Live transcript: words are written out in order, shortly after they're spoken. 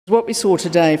What we saw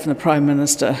today from the Prime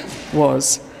Minister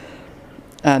was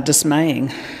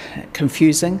dismaying,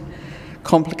 confusing,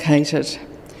 complicated,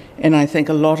 and I think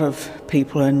a lot of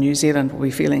people in New Zealand will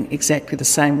be feeling exactly the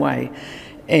same way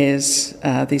as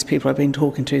these people I've been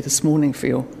talking to this morning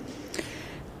feel.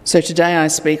 So today I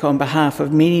speak on behalf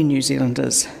of many New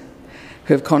Zealanders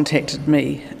who have contacted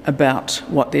me about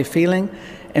what they're feeling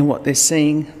and what they're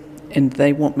seeing, and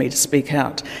they want me to speak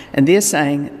out. And they're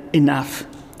saying, enough.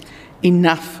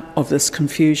 Enough of this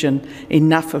confusion,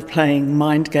 enough of playing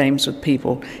mind games with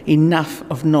people, enough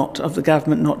of the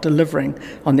government not delivering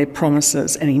on their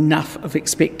promises, and enough of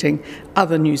expecting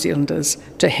other New Zealanders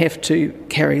to have to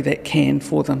carry that can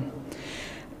for them.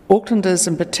 Aucklanders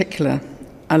in particular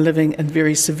are living in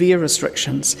very severe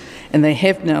restrictions, and they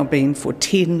have now been for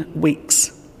 10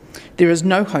 weeks. There is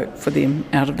no hope for them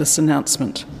out of this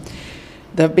announcement.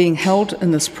 They're being held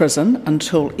in this prison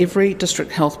until every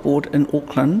district health board in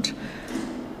Auckland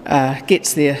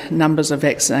gets their numbers of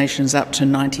vaccinations up to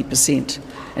 90%.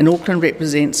 And Auckland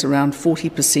represents around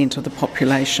 40% of the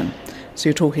population. So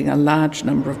you're talking a large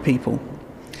number of people.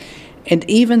 And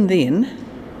even then,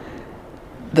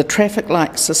 the traffic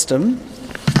light system,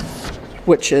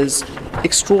 which is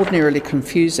extraordinarily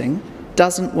confusing,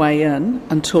 doesn't weigh in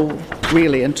until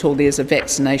there's a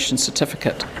vaccination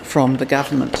certificate from the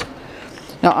government.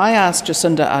 Now, I asked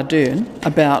Jacinda Ardern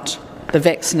about the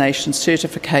vaccination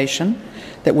certification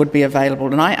that would be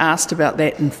available, and I asked about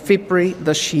that in February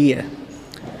this year.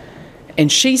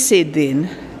 And she said then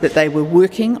that they were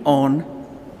working on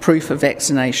proof of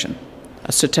vaccination,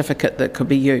 a certificate that could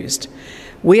be used.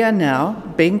 We are now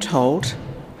being told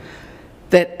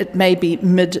that it may be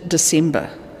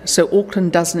mid-December, so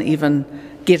Auckland doesn't even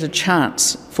get a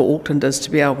chance for Aucklanders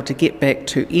to be able to get back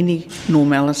to any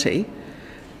normality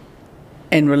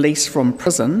and release from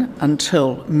prison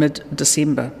until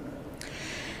mid-December.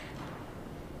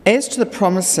 As to the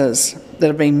promises that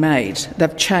have been made,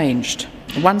 they've changed.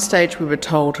 At one stage we were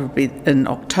told it would be in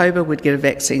October we'd get a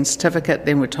vaccine certificate,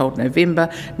 then we're told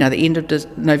November, now the end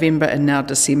of November, and now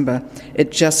December.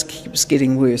 It just keeps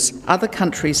getting worse. Other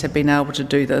countries have been able to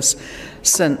do this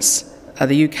since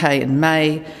the UK in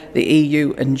May, the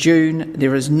EU in June.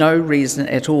 There is no reason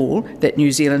at all that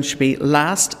New Zealand should be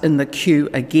last in the queue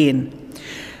again.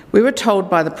 We were told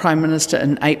by the Prime Minister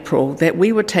in April that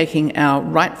we were taking our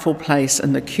rightful place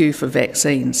in the queue for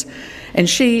vaccines. And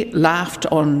she laughed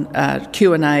on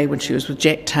Q&A when she was with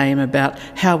Jack Tame about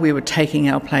how we were taking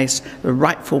our place, the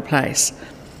rightful place.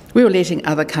 We were letting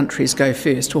other countries go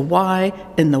first. Well, why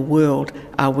in the world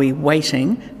are we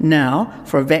waiting now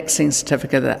for a vaccine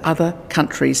certificate that other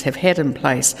countries have had in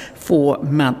place for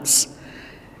months?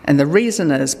 And the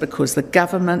reason is because the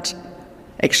government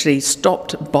actually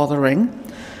stopped bothering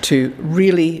to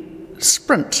really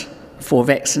sprint for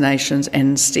vaccinations, and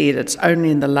instead it's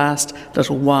only in the last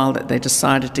little while that they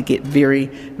decided to get very,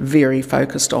 very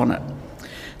focused on it.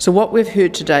 So what we've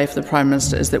heard today from the Prime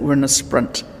Minister is that we're in a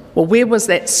sprint. Well, where was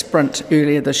that sprint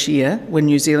earlier this year when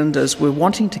New Zealanders were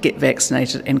wanting to get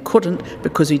vaccinated and couldn't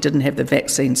because we didn't have the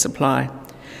vaccine supply?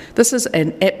 This is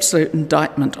an absolute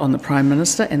indictment on the Prime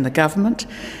Minister and the government,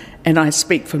 and I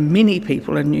speak for many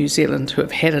people in New Zealand who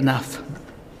have had enough.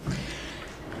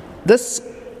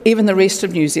 Even the rest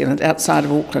of New Zealand outside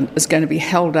of Auckland is going to be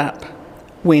held up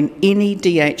when any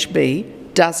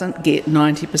DHB doesn't get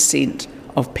 90%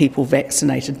 of people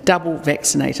vaccinated, double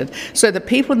vaccinated. So the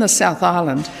people in the South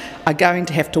Island are going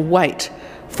to have to wait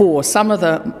for some of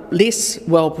the less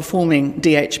well-performing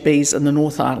DHBs in the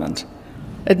North Island.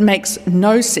 It makes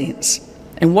no sense.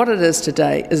 And what it is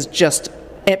today is just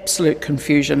absolute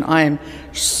confusion. I am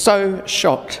so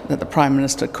shocked that the Prime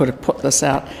Minister could have put this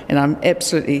out, and I'm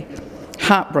absolutely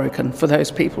heartbroken for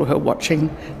those people who are watching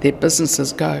their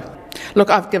businesses go. Look,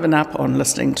 I've given up on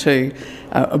listening to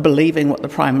or believing what the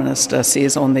Prime Minister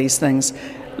says on these things.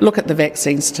 Look at the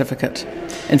vaccine certificate.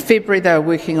 In February they were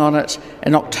working on it,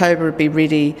 in October it'd be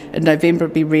ready, in November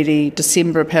it'd be ready,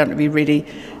 December apparently be ready.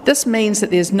 This means that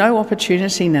there's no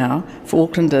opportunity now for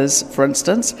Aucklanders, for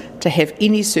instance, to have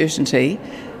any certainty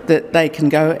that they can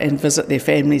go and visit their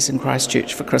families in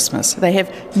Christchurch for Christmas. They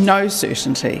have no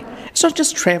certainty. It's not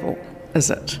just travel,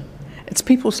 is it? It's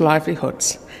people's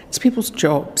livelihoods. It's people's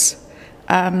jobs.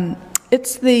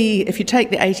 If you take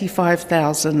the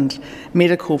 85,000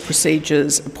 medical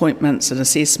procedures, appointments and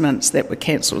assessments that were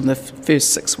cancelled in the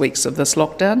first 6 weeks of this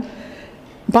lockdown,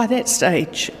 by that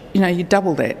stage, you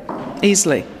double that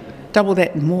easily, double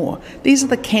that and more. These are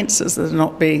the cancers that are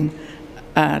not being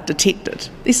detected.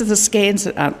 These are the scans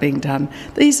that aren't being done.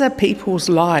 These are people's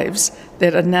lives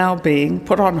that are now being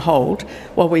put on hold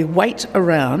while we wait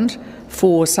around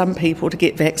for some people to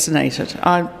get vaccinated.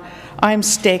 I'm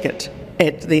staggered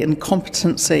at the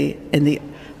incompetency and the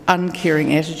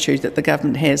uncaring attitude that the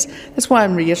government has. That's why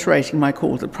I'm reiterating my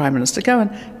call to the Prime Minister. Go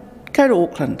to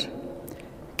Auckland.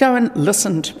 Go and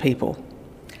listen to people.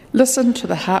 Listen to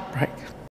the heartbreak.